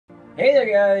Hey there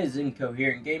guys,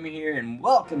 Incoherent Gamer here, and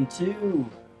welcome to,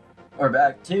 or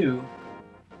back to,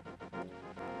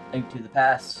 Link to the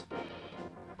Past.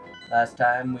 Last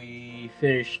time we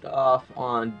finished off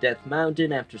on Death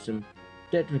Mountain after some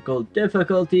technical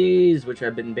difficulties, which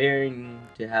I've been bearing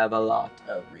to have a lot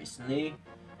of recently.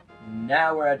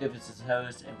 Now we're at Diffus's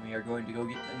house, and we are going to go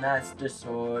get the Master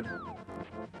Sword.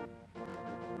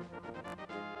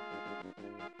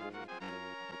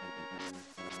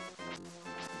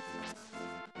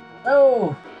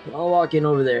 Oh, I'll walk in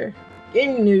over there.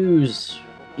 Gaming news!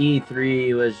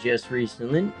 E3 was just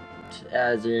recently,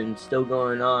 as in still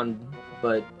going on,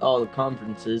 but all the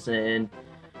conferences, and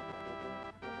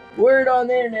word on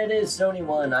the internet is Sony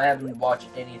won. I haven't watched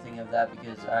anything of that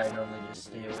because I normally just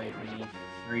stay away from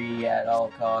E3 at all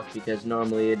costs because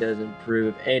normally it doesn't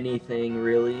prove anything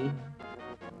really,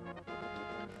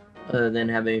 other than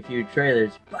having a few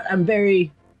trailers. But I'm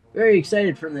very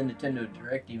excited for the Nintendo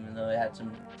Direct, even though it had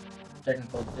some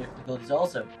technical difficulties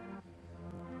also.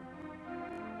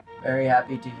 Very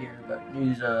happy to hear about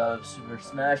news of Super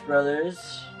Smash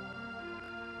Brothers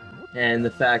and the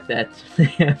fact that they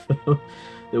have the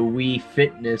Wii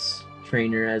Fitness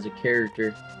trainer as a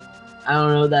character. I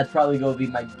don't know, that's probably going to be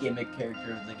my gimmick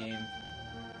character of the game.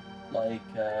 Like,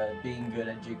 being good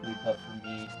at Jigglypuff for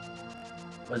me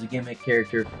was a gimmick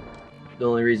character. The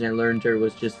only reason I learned her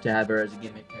was just to have her as a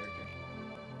gimmick character.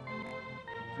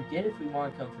 Forget if we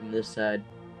want to come from this side.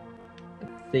 I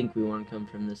think we want to come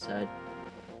from this side.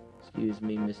 Excuse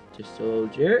me, Mr.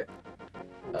 Soldier.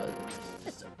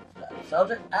 Mr.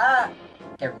 Soldier. Ah!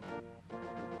 Careful.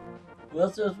 Who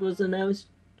else was announced?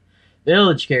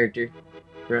 Village character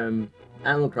from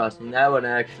Animal Crossing. That one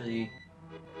actually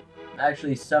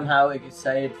somehow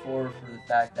excited for the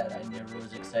fact that I never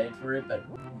was excited for it, but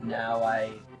now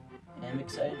I am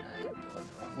excited. I'm going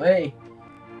the wrong way.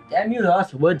 Damn you,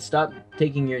 Lost Wood, stop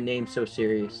taking your name so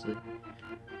seriously.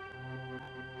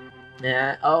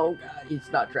 Nah, oh god, he's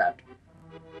not trapped.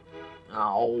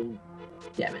 Oh,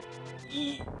 damn it.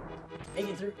 Make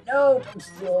it through. No, don't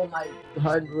steal my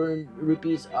hard-earned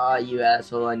rupees. Ah, you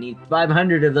asshole, I need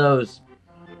 500 of those.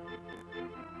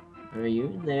 Are you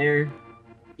in there?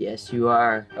 Yes, you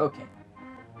are. Okay.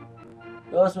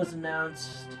 What else was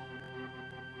announced?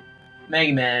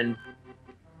 Mega Man.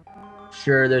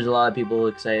 Sure, there's a lot of people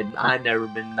excited. I've never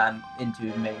been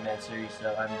into the Mega Man series,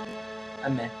 so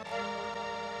I'm meh.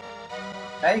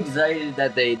 I'm excited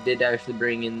that they did actually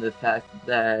bring in the fact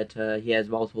that he has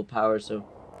multiple powers, so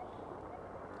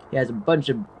he has a bunch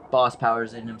of boss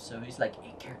powers in him, so he's like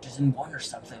 8 characters in one or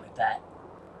something like that.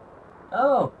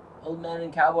 Oh, Old Man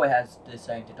and Cowboy has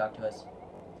decided to talk to us.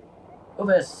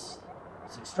 Ovis,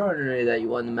 it's extraordinary that you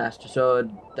won the Master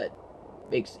Sword that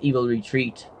makes evil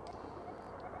retreat.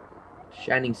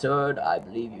 Shining Sword, I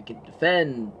believe you can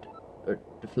defend or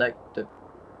deflect the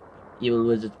evil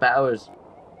wizard's powers.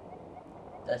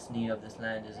 Destiny of this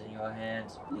land is in your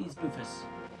hands. Please, Doofus.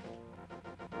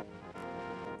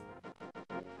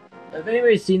 If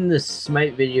anybody's seen the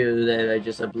Smite video that I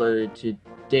just uploaded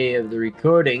today of the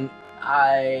recording,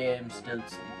 I am still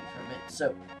sleepy from it,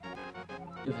 so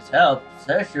Doofus help.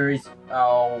 Tertiaries.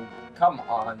 Oh, come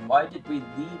on. Why did we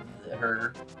leave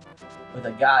her with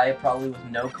a guy probably with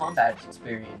no combat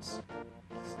experience?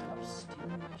 Stop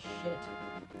stealing my shit.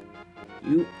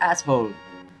 You asshole.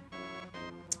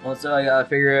 Also, I gotta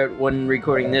figure out when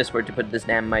recording this where to put this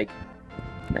damn mic.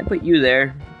 Can I put you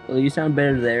there? Well, you sound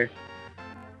better there.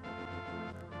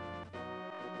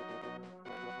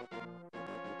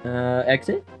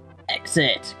 Exit?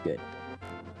 Exit! Good.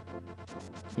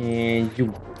 And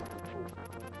you.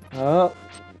 Oh.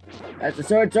 That's the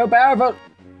sword so powerful!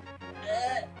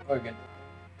 We're good.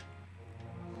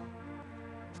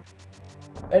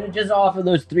 And just off of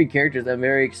those 3 characters, I'm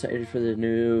very excited for the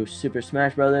new Super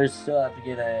Smash Brothers. Still have to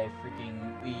get a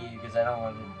freaking Wii U because I don't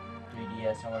want a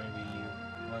 3DS, I want a Wii U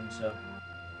one, so.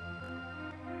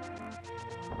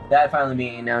 That finally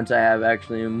being announced, I have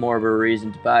actually more of a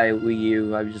reason to buy a Wii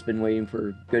U. I've just been waiting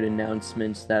for good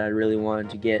announcements that I really wanted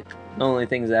to get. The only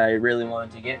things that I really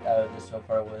wanted to get out of this so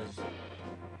far was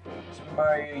Super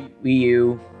Mario Wii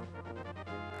U.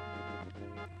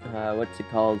 What's it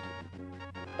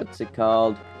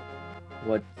called?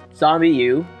 What? Zombie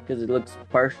U, because it looks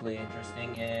partially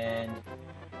interesting, and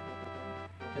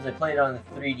because I played on the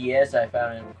 3DS, I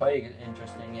found it quite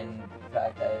interesting in the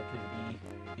fact that it could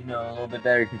be, you know, a little bit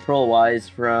better control-wise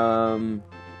from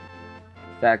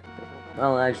the fact that,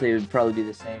 well, actually, it would probably be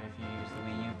the same if you use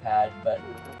the Wii U pad, but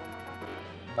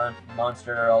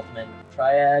Monster Ultimate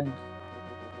Triad?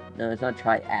 No, it's not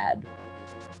Triad.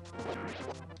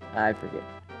 I forget.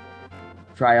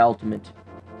 Tri-Ultimate.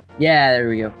 Yeah, there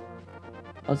we go.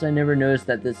 Also, I never noticed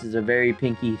that this is a very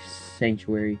pinky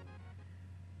sanctuary.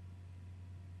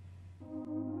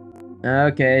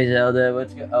 Okay, Zelda,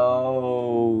 let's go.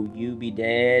 Oh, you be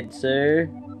dead, sir.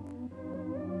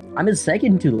 I'm a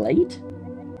second too late?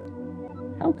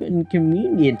 How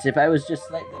inconvenient. If I was just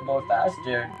slightly more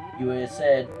faster, you would have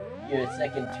said you're a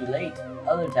second too late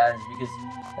other times, because,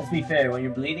 let's be fair, when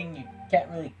you're bleeding, you can't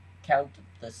really count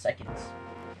the seconds.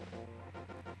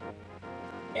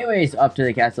 Anyways, off to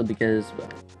the castle because, well,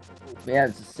 we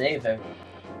have to save her.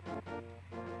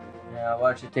 Now,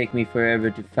 watch it take me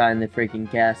forever to find the freaking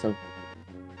castle.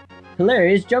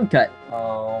 Hilarious jump cut.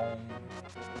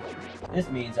 This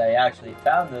means I actually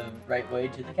found the right way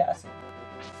to the castle.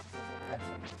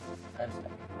 I'm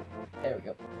stuck. There we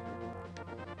go.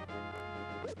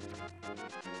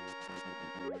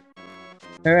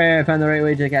 Hooray, I found the right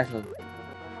way to the castle.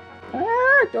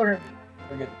 Ah, don't hurt me.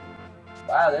 We're good.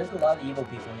 Wow, there's a lot of evil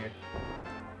people here.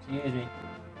 Excuse me.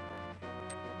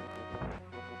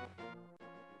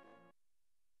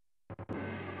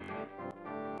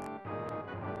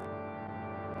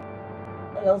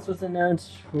 What else was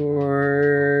announced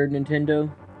for Nintendo?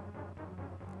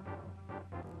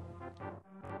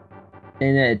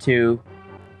 Bayonetta 2.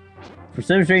 For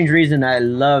some strange reason, I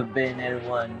love Bayonetta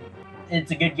 1.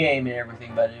 It's a good game and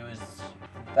everything, but it was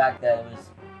the fact that it was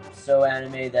so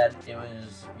anime that it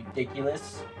was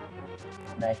ridiculous.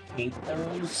 And I hate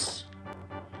those.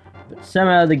 But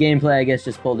somehow the gameplay, I guess,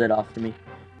 just pulled it off for me.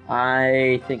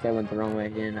 I think I went the wrong way,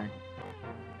 didn't I?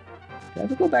 Do I have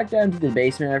to go back down to the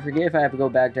basement? I forget if I have to go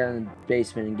back down to the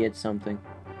basement and get something.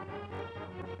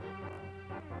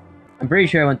 I'm pretty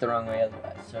sure I went the wrong way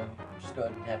otherwise, so just go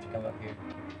ahead and have to come up here.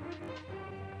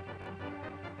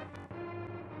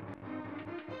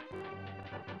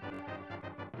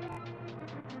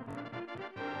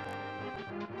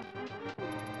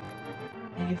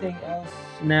 Anything else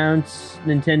announced?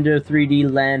 Nintendo 3D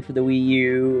Land for the Wii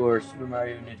U, or Super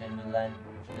Mario Nintendo Land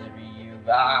for the Wii U.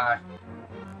 Ah!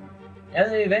 Yeah,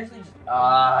 they eventually just...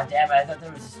 Ah, damn it, I thought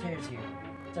there was stairs here.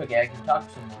 It's okay, I can talk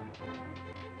some more.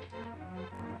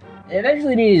 They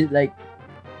eventually need to, like,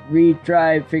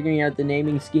 retry figuring out the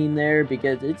naming scheme there,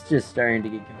 because it's just starting to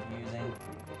get confusing.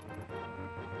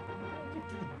 Get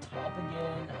to the top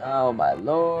again. Oh my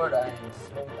lord, I am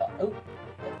so... Oh,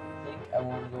 I think I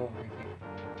want to go over here.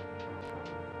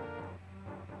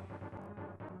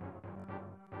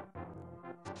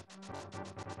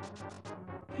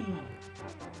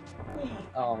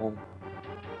 Oh,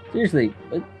 seriously,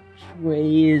 which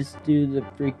way is to the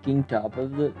freaking top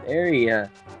of the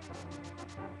area?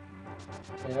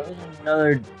 Okay, there was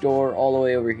another door all the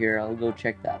way over here. I'll go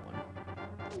check that one.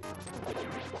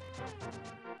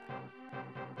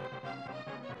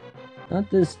 Not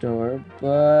this door,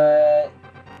 but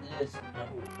this. No,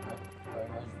 where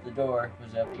was the door?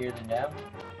 Was it up here then down?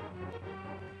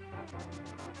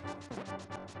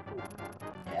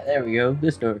 Yeah, there we go.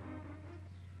 This door.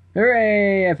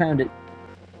 Hooray! I found it.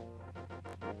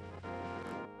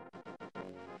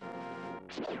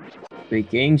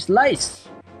 Freaking slice!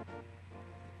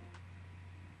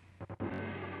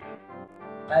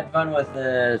 I had fun with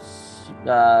the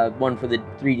one for the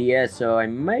 3DS, so I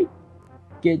might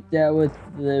get that with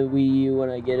the Wii U when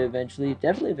I get it eventually.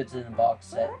 Definitely if it's in a box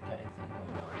set kind of thing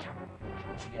going on.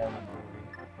 I should get out my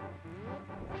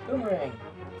boomerang.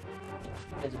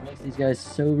 Because it makes these guys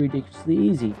so ridiculously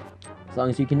easy. As long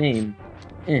as you can aim.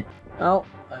 Oh,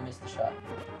 I missed the shot.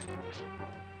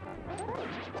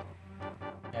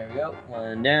 There we go.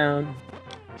 One down.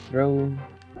 Throw.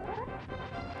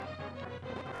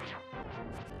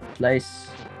 Slice.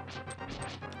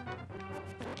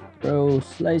 Throw.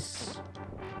 Slice.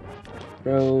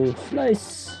 Throw.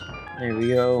 Slice. There we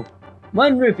go.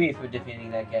 1 rupee for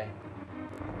defeating that guy.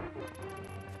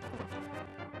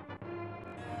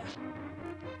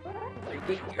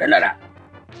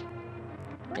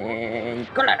 And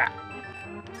colada.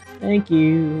 Thank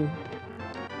you.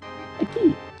 A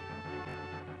key.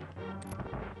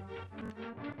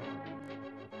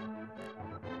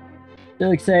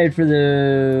 So excited for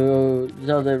the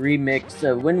Zelda remix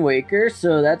of Wind Waker,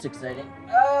 so that's exciting.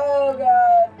 Oh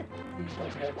god!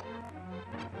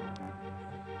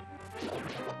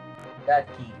 That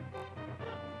key.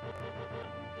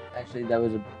 Actually, that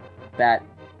was a bat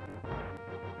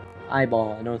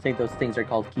eyeball. I don't think those things are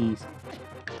called keys.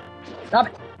 Stop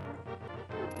it!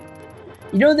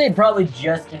 You know, they probably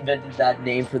just invented that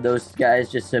name for those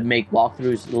guys just to make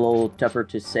walkthroughs a little tougher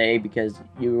to say, because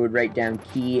you would write down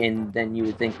key and then you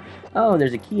would think, oh,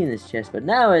 there's a key in this chest, but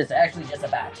now it's actually just a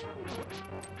bat.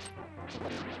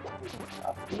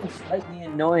 Stop being slightly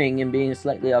annoying and being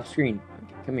slightly off screen.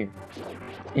 Okay, come here.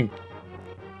 In.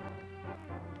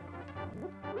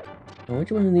 Now,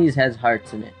 which one of these has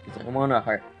hearts in it? Because I want a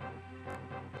heart.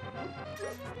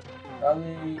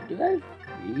 Probably... Do I?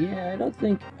 Yeah, I don't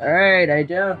think... Alright, I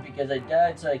don't, because I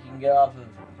died so I can get off of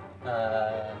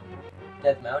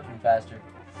Death Mountain faster.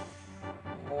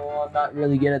 Oh, I'm not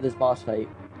really good at this boss fight.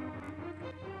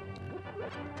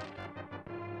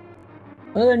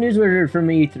 Another news word from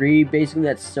E3, basically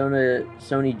that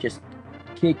Sony just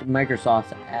kicked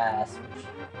Microsoft's ass, which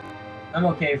I'm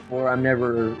okay for. I'm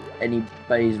never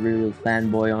anybody's real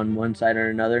fanboy on one side or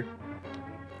another.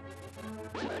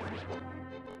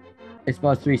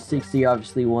 Xbox 360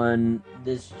 obviously won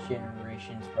this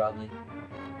generation's probably.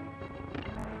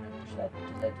 Does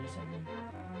that do something?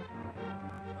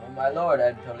 Oh my lord,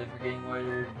 I'm totally forgetting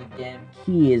where the damn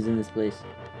key is in this place.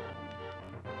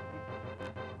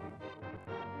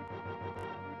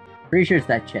 Pretty sure it's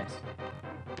that chest.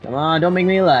 Come on, don't make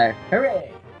me a liar.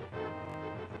 Hooray!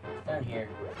 It's down here.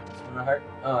 It's gonna hurt.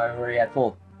 Oh, I'm already at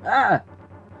full. Ah!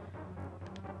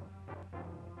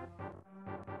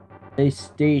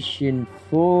 PlayStation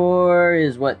 4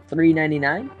 is what,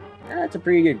 $3.99? That's a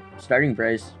pretty good starting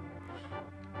price.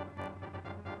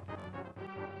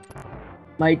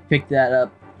 Might pick that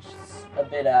up a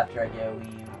bit after I get a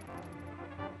Wii U.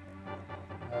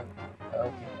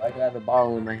 Okay, I do have a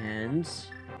bottle in my hands.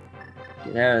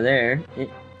 Get out of there.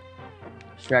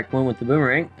 Distract one with the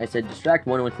boomerang. I said distract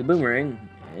one with the boomerang.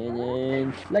 And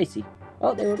then slicey.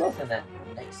 Oh, they were both in that.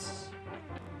 Nice.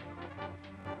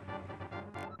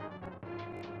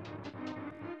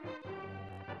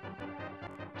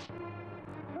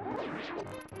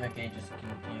 Okay, just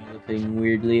continue looking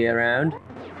weirdly around.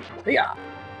 Yeah.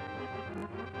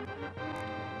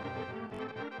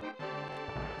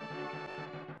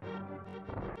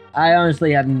 I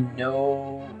honestly have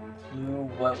no clue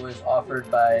what was offered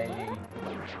by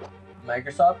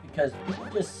Microsoft, because people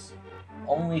just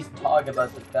only talk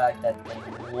about the fact that they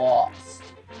lost.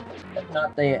 But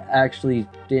not they actually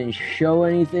didn't show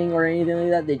anything or anything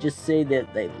like that. They just say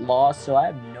that they lost, so I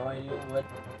have no idea what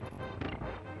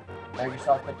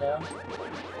Microsoft put down.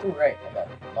 Oh, right, I got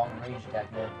long range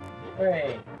attack now.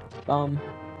 Hooray!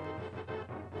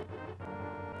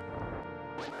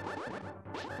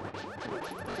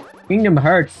 Kingdom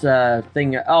Hearts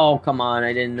thing. Oh, come on.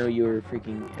 I didn't know you were a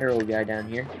freaking arrow guy down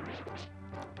here.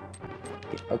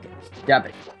 Okay, stop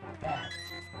it.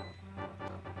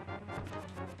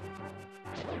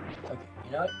 Okay,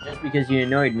 you know what? Just because you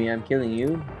annoyed me, I'm killing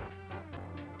you.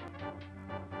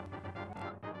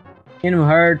 Kingdom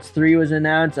Hearts 3 was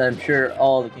announced. I'm sure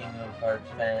all the Kingdom Hearts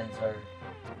fans are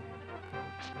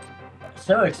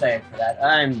so excited for that.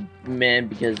 I'm mad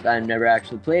because I've never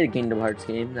actually played a Kingdom Hearts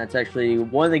game. That's actually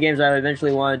one of the games I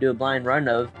eventually want to do a blind run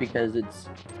of, because it's...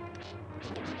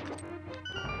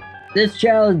 This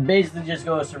channel is basically just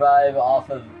going to survive off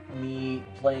of me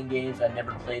playing games I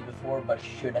never played before, but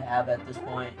should have at this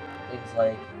point. Things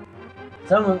like...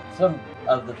 Some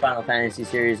of the Final Fantasy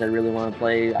series I really want to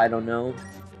play, I don't know.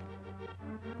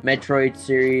 Metroid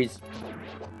series.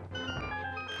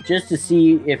 Just to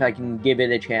see if I can give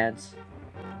it a chance.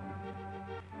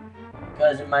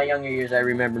 Because in my younger years, I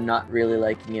remember not really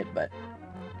liking it, but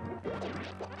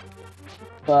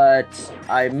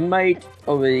I might,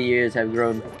 over the years, have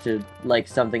grown to like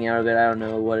something out of it. I don't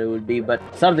know what it would be, but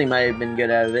something might have been good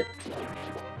out of it.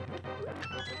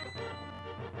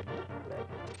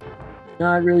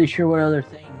 Not really sure what other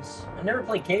things. I never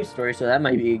played Cave Story, so that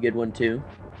might be a good one too.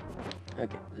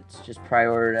 Okay, let's just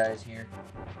prioritize here.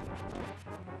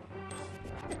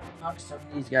 Knock some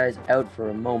of these guys out for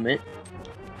a moment.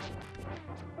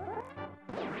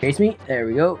 Chase me. There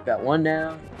we go. Got one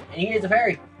down. And he is a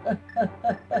fairy.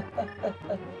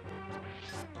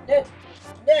 Net!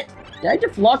 Net! Did I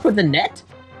just lock with the net?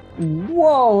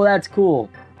 Whoa, that's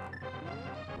cool.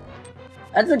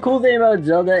 That's the cool thing about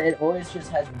Zelda. It always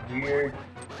just has weird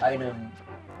item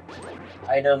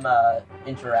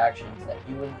interactions that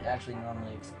you wouldn't actually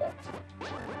normally expect.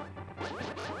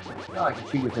 Oh, I can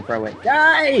shoot you from far away.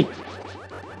 Die!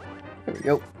 There we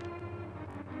go.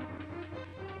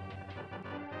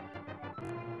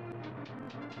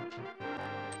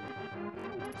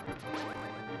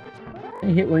 I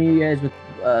hit one of you guys with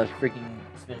freaking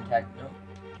spin attack. No.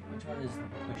 Which one is the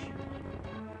push?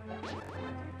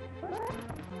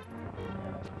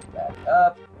 Back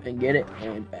up and get it,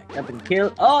 and back up and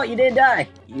kill. Oh, you didn't die!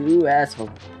 You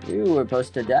asshole. You were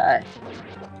supposed to die.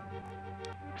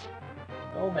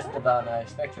 Oh, Mr. Bond, I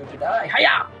expect you to die.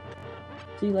 Hiya!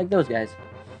 See, like those guys.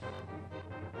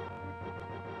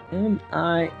 Am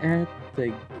I at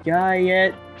the guy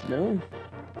yet? No.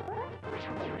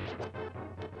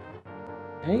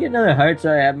 Can I get another heart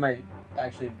so I have my...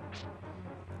 Actually,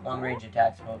 Long-range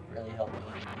attacks will really help me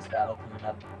in this battle coming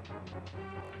up.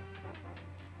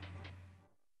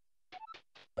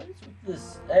 What is with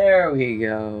this? There we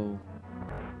go.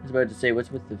 I was about to say,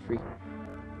 what's with the free?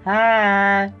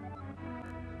 Hi!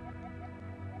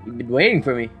 You've been waiting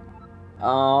for me.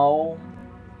 Oh.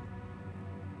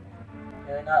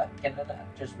 Can I not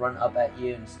just run up at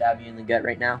you and stab you in the gut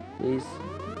right now, please?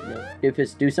 No.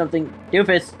 Doofus, do something.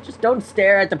 Doofus, just don't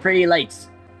stare at the pretty lights.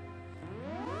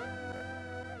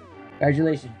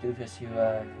 Congratulations, Doofus, you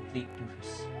are complete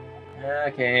Doofus.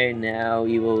 Okay, now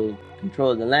you will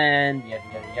control the land, yada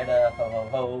yada yada, ho ho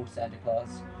ho, Santa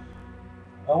Claus.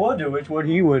 I wonder which one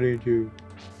he went into.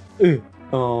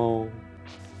 Oh.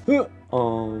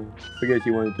 Oh. I guess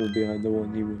he wanted to be behind the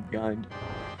one he went behind.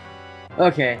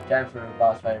 Okay, time for a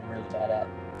boss fight I'm really bad at.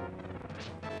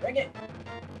 Bring it!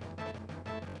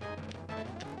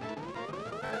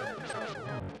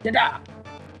 Ta-da!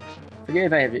 Forget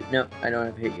if I have to. No, I don't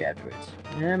have to hit you afterwards.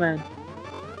 Yeah, man.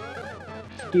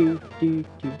 Do.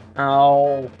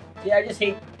 Oh. See, I just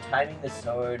hate timing the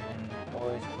sword and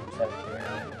always moves out there.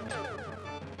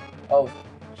 Oh,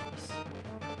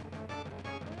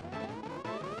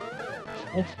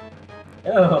 jeez.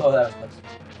 Oh, that was close.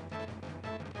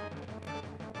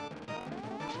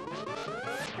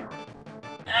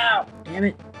 Ow! Damn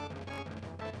it.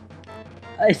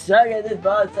 I suck at this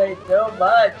boss fight so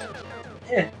much.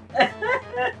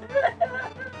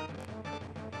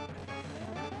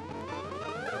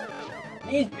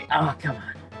 Oh, come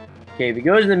on. Okay, if he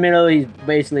goes in the middle, he's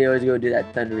basically always going to do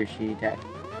that thunderous sheet attack.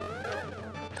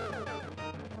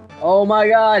 Oh my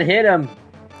god, hit him!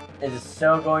 This is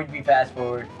so going to be fast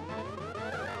forward.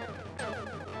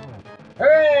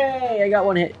 Hooray! I got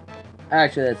one hit.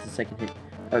 Actually, that's the second hit.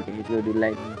 Okay, he's going to do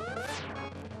lightning.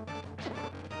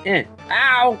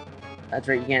 Ow! That's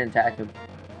right, you can't attack him.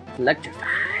 Electrify.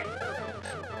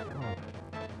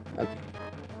 Okay.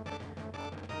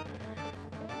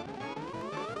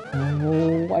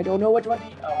 Oh, I don't know which one to...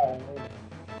 Oh.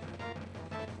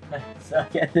 I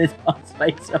suck at this boss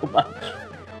fight so much.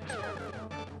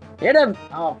 Hit him!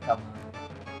 Oh, come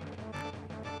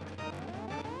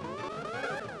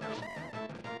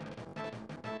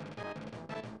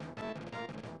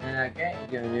on. Okay,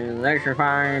 gonna do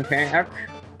electrifying attack.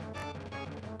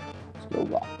 Let's go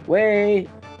walk away.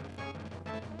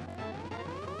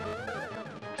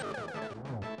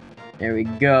 There we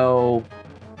go.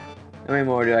 How many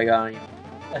more do I got on you?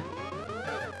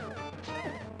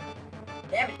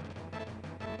 Damn it!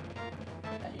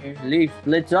 That usually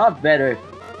splits off better.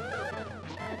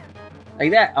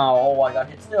 Like that. Oh, I got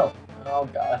hit still. Oh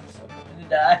god, I'm so going to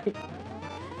die.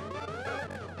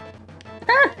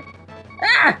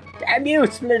 Ah! Damn you!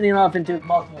 Splitting off into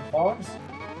multiple forms.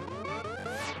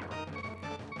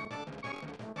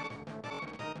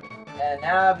 And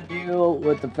now I have to deal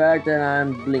with the fact that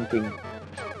I'm blinking.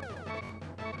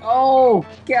 Oh,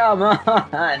 come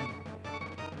on!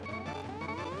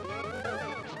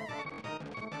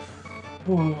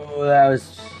 Ooh, that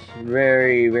was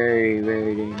very, very,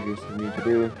 very dangerous for me to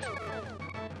do.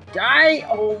 Die!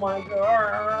 Oh my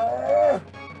god!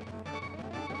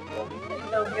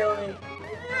 Please don't kill me.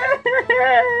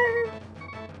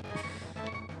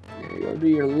 There you go, do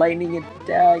your lightning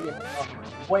attack and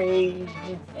wave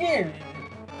in.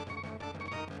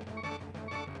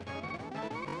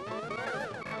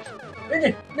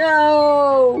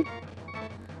 No!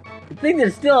 I think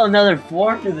there's still another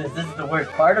form to this. This is the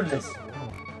worst part of this.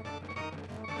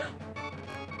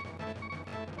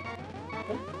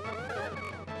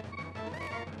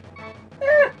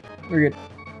 We're good.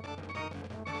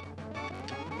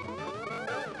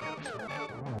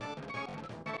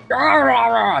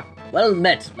 Well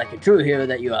met, like a true hero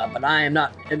that you are, but I am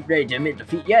not ready to admit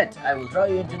defeat yet. I will draw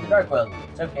you into the dark world.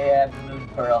 It's okay, I have the moon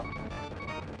pearl.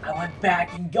 I went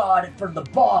back and got it for the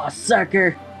boss,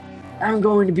 sucker. I'm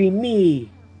going to be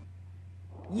me.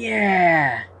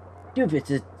 Yeah. Doofus,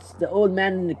 it's the old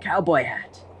man in the cowboy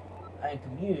hat. I am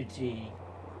community.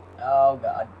 Oh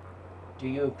god. Do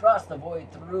you cross the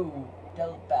void through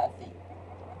telepathy?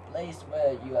 The place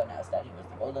where you are now standing was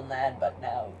the golden land, but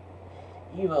now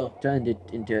evil turned it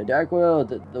into a dark world.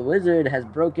 The wizard has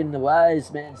broken the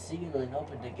wise man's seal and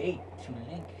opened a gate to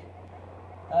link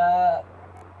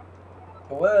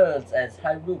the worlds as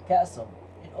Hyrule Castle.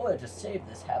 In order to save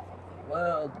this half of the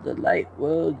world, the light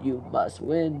world, you must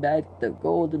win back the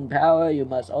golden power. You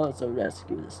must also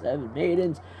rescue the 7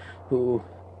 maidens who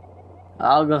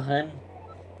Algohan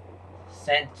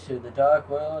sent to the dark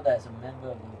world as a member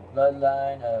of the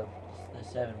bloodline of the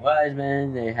 7 wise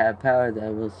men. They have power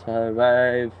that will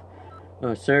survive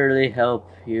or certainly help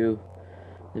you.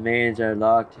 The maidens are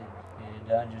locked in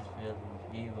dungeons filled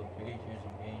with evil creatures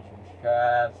and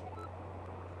craft.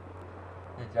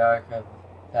 The dark of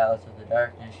palace of the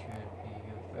darkness should be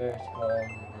your first goal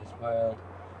in this world.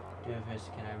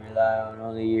 Doofus, can I rely on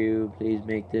only you? Please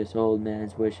make this old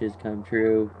man's wishes come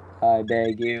true. I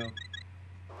beg you.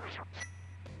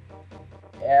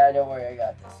 Yeah, don't worry, I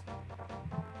got this.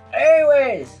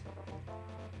 Anyways,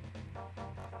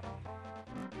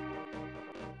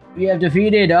 we have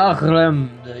defeated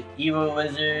Akram, the evil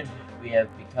wizard. We have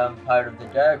become part of the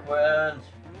dark world.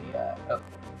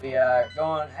 We are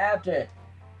going after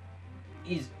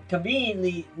these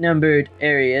conveniently numbered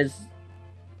areas.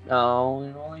 Oh,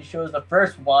 it only shows the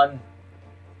first one.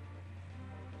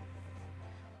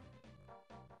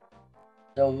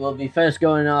 So we'll be first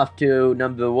going off to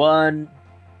number 1.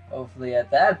 Hopefully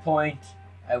at that point,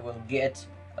 I will get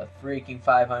a freaking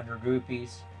 500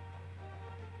 rupees.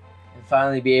 And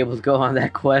finally be able to go on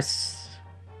that quest.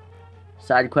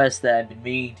 Side quest that I've been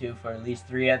meaning to for at least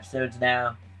 3 episodes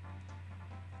now.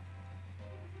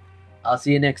 I'll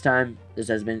see you next time. This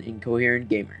has been Incoherent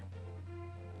Gamer.